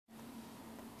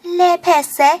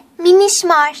LPS,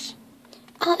 MinişMar.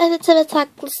 Evet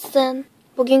haklısın.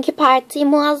 Bugünkü parti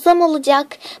muazzam olacak.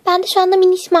 Ben de şu anda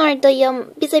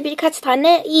MinişMar'dayım. Bize birkaç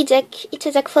tane yiyecek,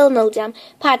 içecek falan alacağım.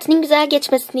 Partinin güzel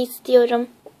geçmesini istiyorum.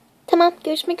 Tamam,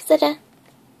 görüşmek üzere.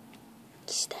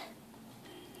 İşte.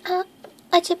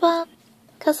 Acaba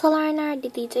kasalar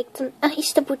nerede diyecektim.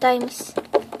 İşte buradaymış.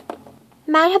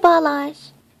 Merhabalar.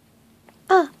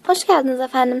 Hoş geldiniz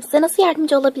efendim. Size nasıl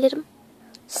yardımcı olabilirim?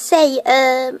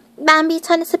 Ben bir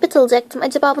tane sepet alacaktım.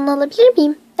 Acaba bunu alabilir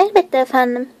miyim? Elbette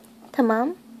efendim.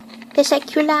 Tamam.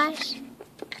 Teşekkürler.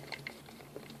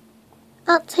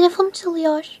 Telefon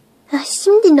çalıyor.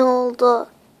 Şimdi ne oldu?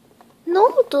 Ne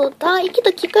oldu? Daha 2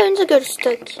 dakika önce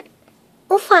görüştük.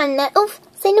 Of anne, of.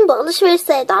 Senin bu alışveriş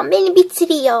sevdan beni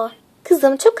bitiriyor.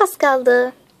 Kızım çok az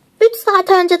kaldı. 3 saat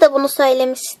önce de bunu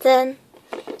söylemiştin.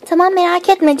 Tamam, merak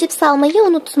etme, cips almayı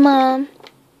unutmam.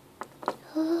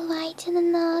 Vay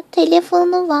canına,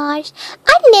 telefonu var.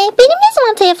 Anne, benim ne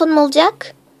zaman telefonum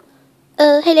olacak?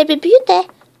 Hele bir büyü de.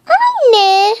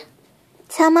 Anne.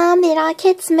 Tamam, merak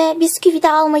etme, bisküvi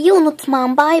de almayı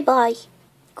unutmam, bay bay.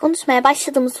 Konuşmaya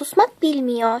başladığımı susmak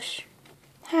bilmiyor.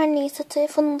 Her neyse,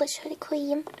 telefonumu da şöyle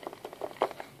koyayım.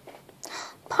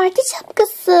 Parti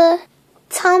şapkası.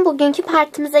 Tam bugünkü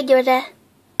partimize göre.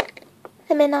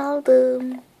 Hemen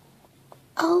aldım.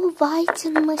 Vay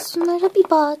canına, şunlara bir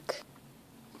bak.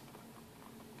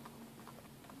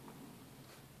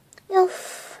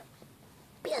 Of.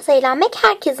 Biraz eğlenmek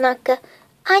herkesin hakkı.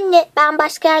 Anne, ben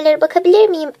başka yerlere bakabilir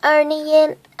miyim?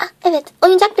 Örneğin... evet,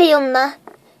 oyuncak reyonuna.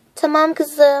 Tamam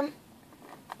kızım.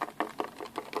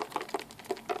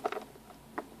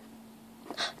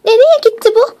 Nereye gitti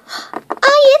bu?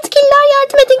 Yetkililer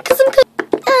yardım edin, kızım.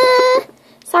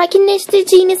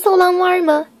 Sakinleştirici iğnesi olan var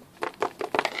mı?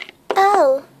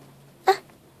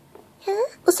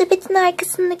 Bu sepetin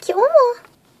arkasındaki o mu?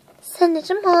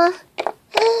 Sanırım o.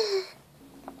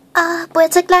 Bu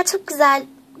yataklar çok güzel.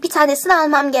 Bir tanesini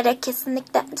almam gerek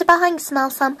kesinlikle. Acaba hangisini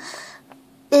alsam?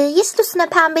 Yeşil üstüne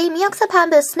pembeyi mi yoksa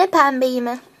pembe üstüne pembeyi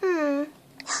mi?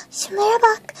 Şunlara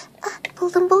bak.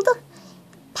 Buldum.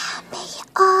 Pembeyi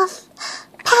al.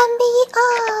 Pembeyi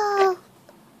al.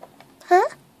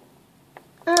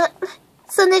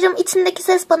 Sanırım içindeki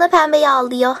ses bana pembeyi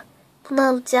al diyor. Bunu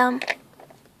alacağım.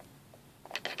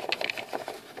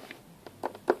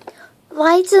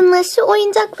 Vay canına, şu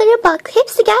oyuncaklara bak.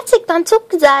 Hepsi gerçekten çok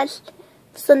güzel.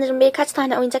 Sanırım birkaç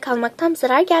tane oyuncak almaktan bir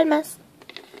zarar gelmez.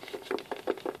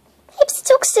 Hepsi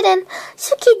çok şirin.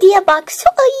 Şu kediye bak, şu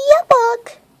ayıya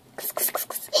bak. Kıs.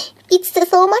 İç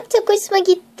ses olmak çok hoşuma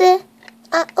gitti.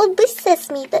 O dış ses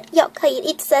miydi? Yok, hayır,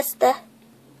 iç sesti.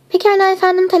 Pekala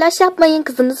efendim, telaş yapmayın,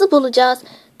 kızınızı bulacağız.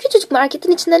 Küçücük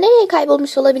marketin içinde nereye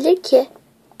kaybolmuş olabilir ki?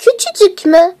 Küçücük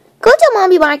mü?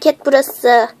 Kocaman bir market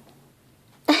burası.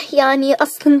 Yani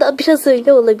aslında biraz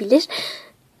öyle olabilir.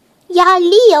 Ya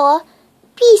Leo,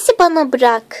 bir işi bana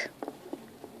bırak.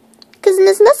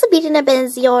 Kızınız nasıl birine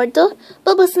benziyordu?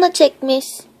 Babasına çekmiş.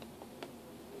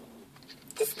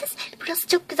 Burası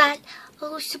çok güzel.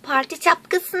 Şu parti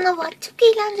şapkasına bak, çok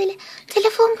eğlenceli.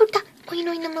 Telefon burada. Oyun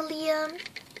oynamalıyım.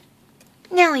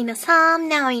 Ne oynasam?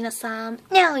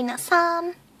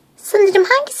 Sanırım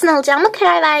hangisini alacağıma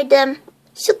karar verdim.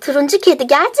 Şu turuncu kedi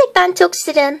gerçekten çok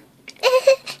şirin.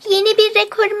 Yeni bir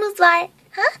rekorumuz var.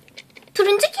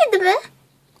 Turuncu kedi mi?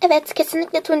 Evet,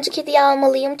 kesinlikle turuncu kediyi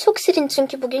almalıyım. Çok şirin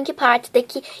çünkü bugünkü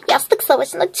partideki yastık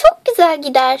savaşında çok güzel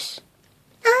gider.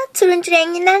 Turuncu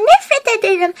renginden nefret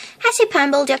ederim. Her şey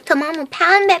pembe olacak, tamam mı?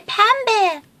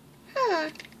 Pembe.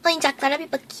 Oyuncaklara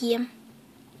bir bakayım.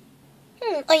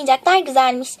 Oyuncaklar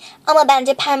güzelmiş. Ama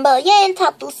bence pembe ayı en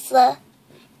tatlısı.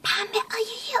 Pembe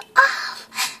ayıyı al.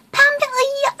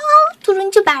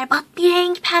 Turuncu berbat bir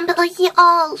renk. Pembe ayıyı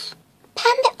al.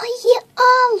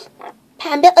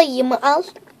 Pembe ayıyı mı al?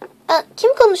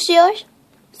 Kim konuşuyor?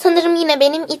 Sanırım yine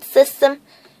benim iç sesim.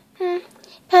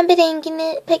 Pembe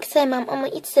rengini pek sevmem ama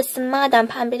iç sesim madem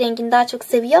pembe rengini daha çok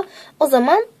seviyor, o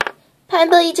zaman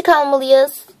pembe ayıcık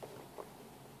almalıyız.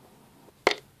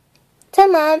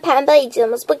 Tamam, pembe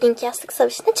ayıcığımız bugünkü yastık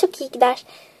savaşına çok iyi gider.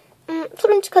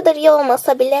 Turuncu kadar iyi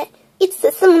olmasa bile iç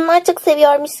sesim bunlar çok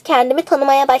seviyormuş. Kendimi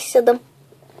tanımaya başladım.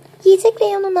 Yiyecek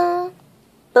reyonuna.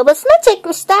 Babasına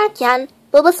çekmiş derken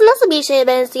babası nasıl bir şeye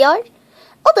benziyor?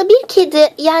 O da bir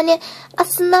kedi. Yani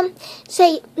aslında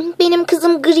benim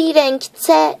kızım gri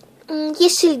renkte,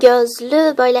 yeşil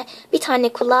gözlü, böyle bir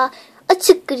tane kulağı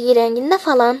açık gri renginde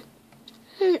falan.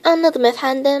 Anladım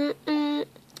efendim.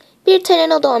 Bir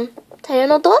pteranodon.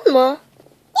 Pteranodon mu?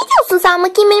 Ne diyorsun sen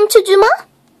bakayım benim çocuğuma?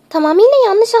 Tamamıyla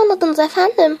yanlış anladınız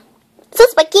efendim.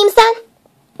 Sus bakayım sen.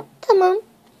 Tamam.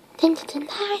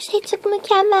 Her şey çok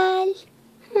mükemmel.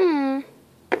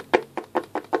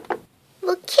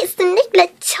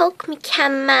 çok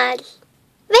mükemmel.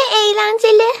 Ve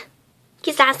eğlenceli.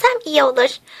 Güzelsem iyi olur.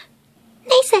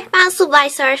 Neyse ben Subway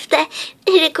Surf'te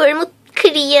rekorumu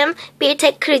kırayım. Bir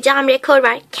tek kıracağım rekor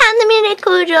var. Kendimin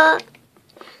rekoru.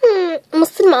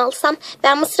 Mısır mı alsam?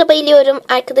 Ben mısıra bayılıyorum.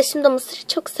 Arkadaşım da mısırı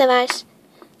çok sever.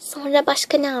 Sonra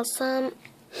başka ne alsam?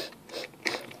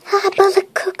 Ha,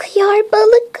 balık kokuyor,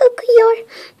 balık kokuyor.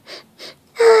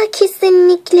 Ha,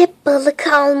 kesinlikle balık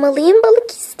almalıyım.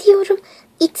 Balık istiyorum.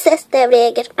 İç ses devreye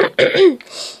gir.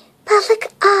 Balık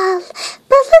al,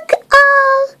 balık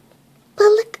al,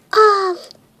 balık al,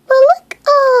 balık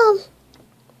al.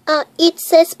 İç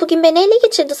ses bugün beni ele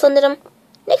geçirdi sanırım.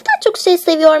 Ne kadar çok şey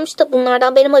seviyormuş da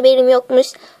bunlardan benim haberim yokmuş.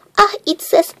 İç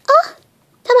ses,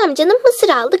 Tamam canım, mısır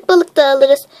aldık, balık da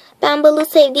alırız. Ben balığı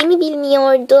sevdiğimi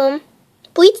bilmiyordum.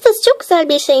 Bu iç ses çok güzel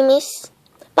bir şeymiş.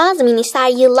 Bazı minişler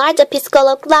yıllarca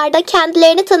psikologlarda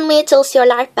kendilerini tanımaya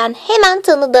çalışıyorlar. Ben hemen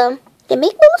tanıdım.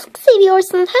 Demek balık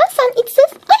seviyorsun. Sen iç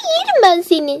ses. Yerim ben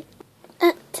seni.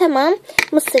 Tamam.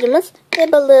 Mısırımız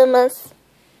ve balığımız.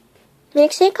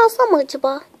 Milkshake alsam mı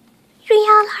acaba?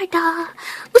 Rüyalarda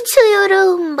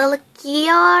uçuyorum. Balık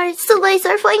yiyor. Subway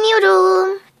surf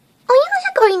oynuyorum.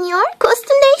 Oyuncak oynuyor.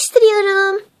 Kostüm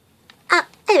değiştiriyorum.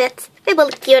 Evet. Ve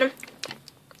balık yiyorum.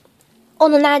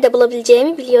 Onu nerede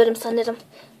bulabileceğimi biliyorum sanırım.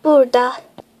 Burada.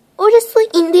 Orası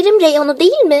indirim reyonu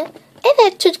değil mi?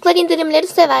 Evet, çocuklar indirimleri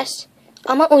sever.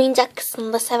 Ama oyuncak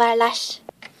kısmını da severler.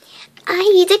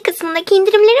 Yiyecek kısmındaki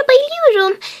indirimlere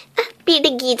bayılıyorum. Bir de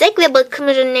giyecek ve bakım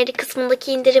ürünleri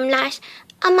kısmındaki indirimler.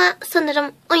 Ama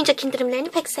sanırım oyuncak indirimlerini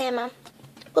pek sevmem.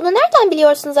 Bunu nereden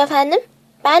biliyorsunuz efendim?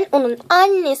 Ben onun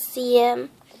annesiyim.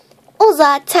 O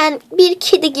zaten bir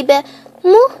kedi gibi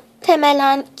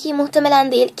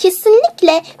muhtemelen değil.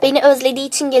 Kesinlikle beni özlediği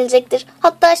için gelecektir.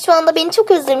 Hatta şu anda beni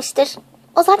çok özlemiştir.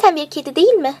 O zaten bir kedi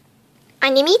değil mi?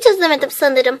 Annemi hiç özlemedim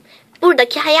sanırım.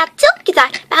 Buradaki hayat çok güzel.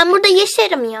 Ben burada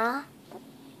yaşarım ya.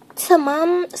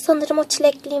 Tamam. Sanırım o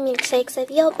çilekli milkshake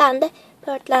seviyor. Ben de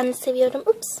böğürtlenli seviyorum.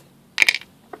 Ups.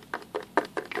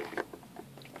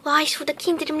 Vay,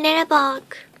 şuradaki indirimlere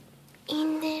bak.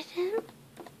 İndirim.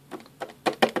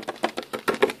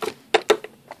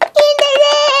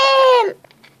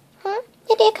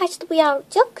 Nereye kaçtı bu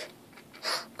yavrucuk?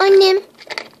 Annem.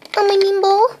 Amanim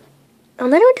bu.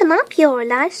 Onlar orada ne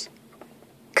yapıyorlar?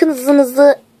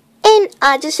 Kızınızı en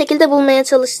acil şekilde bulmaya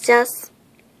çalışacağız.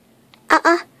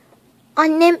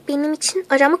 Annem benim için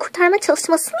arama kurtarma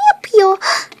çalışması mı yapıyor?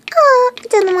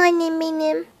 Canım annem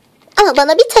benim. Ama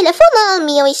bana bir telefon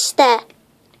almıyor işte.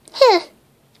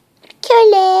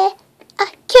 Köle.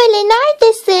 Köle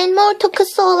neredesin? Mor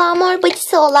tokası olan, mor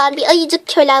batisi olan bir ayıcık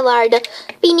köle vardı.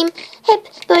 Benim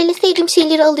hep böyle sevdiğim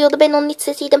şeyleri alıyordu. Ben onun iç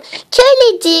sesiydim.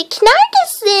 Kölecik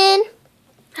neredesin?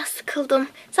 Sıkıldım.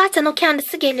 Zaten o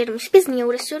kendisi gelirmiş. Biz niye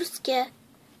uğraşıyoruz ki?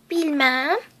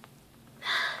 Bilmem.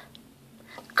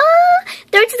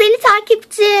 450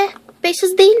 takipçi.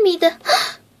 500 değil miydi?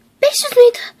 500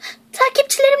 müydü?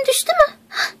 Takipçilerim düştü mü?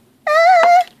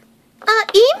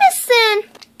 İyi misin?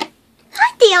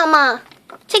 Hadi ama.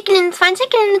 Çekilin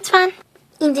lütfen.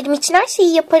 İndirim için her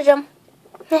şeyi yaparım.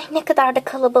 Ne kadar da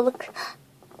kalabalık.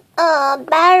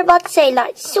 Berbat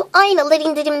şeyler. Şu aynalar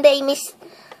indirimdeymiş.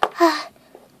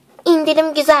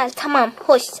 İndirim güzel, tamam,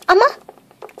 hoş. Ama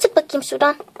çık bakayım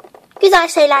şuradan. Güzel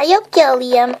şeyler yok ki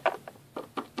alayım.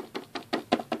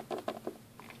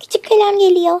 Küçük kalem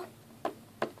geliyor.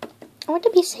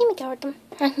 Orada bir şey mi gördüm?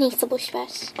 Neyse boşver.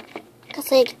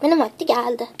 Kasaya gitmenin vakti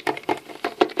geldi.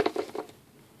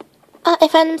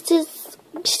 Efendim, siz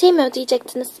bir şey mi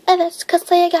ödeyecektiniz? Evet,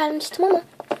 kasaya gelmiştim ama.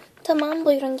 Tamam,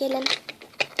 buyurun gelin.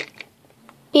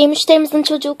 Bir müşterimizin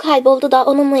çocuğu kayboldu da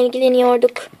onunla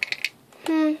ilgileniyorduk.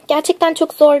 Gerçekten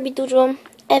çok zor bir durum.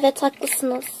 Evet,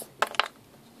 haklısınız.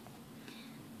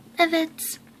 Evet.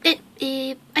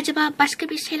 Acaba başka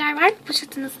bir şeyler var mı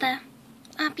poşetinizde?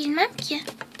 Bilmem ki.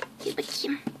 Bir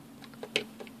bakayım.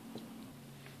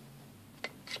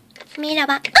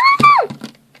 Merhaba.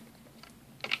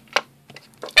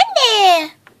 Anne!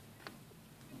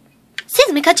 Siz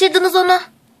mi kaçırdınız onu?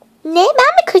 Ne? Ben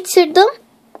mi kaçırdım?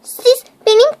 Siz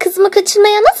benim kızımı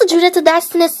kaçırmaya nasıl cüret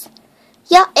edersiniz?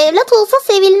 Ya evlat olsa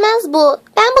sevilmez bu.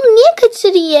 Ben bunu niye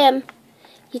kaçırayım?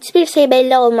 Hiçbir şey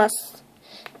belli olmaz.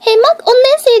 Hem bak,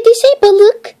 onun en sevdiği şey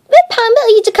balık ve pembe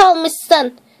ayıcık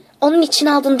almışsın. Onun için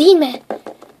aldın değil mi?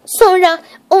 Sonra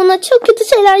ona çok kötü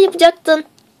şeyler yapacaktın.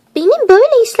 Benim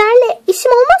böyle işlerle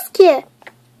işim olmaz ki.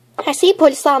 Her şeyi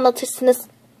polise anlatırsınız.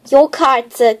 Yok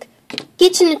artık.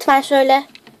 Geçin lütfen şöyle.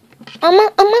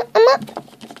 Ama.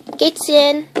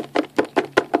 Geçin.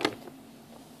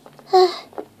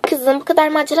 Kızım, bu kadar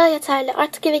macera yeterli.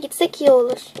 Artık eve gitsek iyi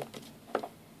olur.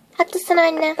 Haklısın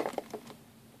anne.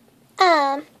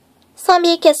 Son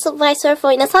bir kez Subway Surf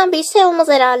oynasam bir şey olmaz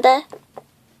herhalde.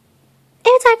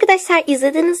 Evet arkadaşlar,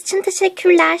 izlediğiniz için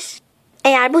teşekkürler.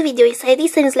 Eğer bu videoyu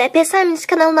sevdiyseniz LPSEM Miniş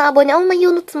kanalına abone olmayı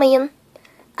unutmayın.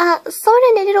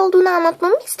 Sonra neler olduğunu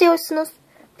anlatmamı istiyorsunuz?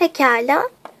 Pekala.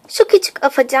 Şu küçük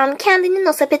afacan kendinin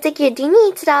o sepete girdiğini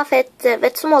itiraf etti ve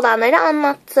tüm olanları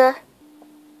anlattı.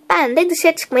 Ben de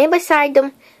dışarı çıkmayı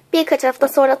başardım. Birkaç hafta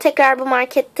sonra tekrar bu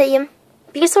marketteyim.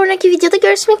 Bir sonraki videoda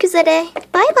görüşmek üzere.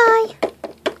 Bay bay.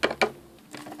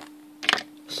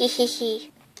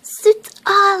 Hihihi. Süt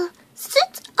al.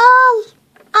 Süt al.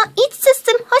 İç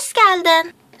sesim, hoş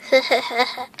geldin.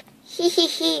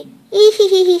 Hihihi.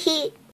 Hihihi.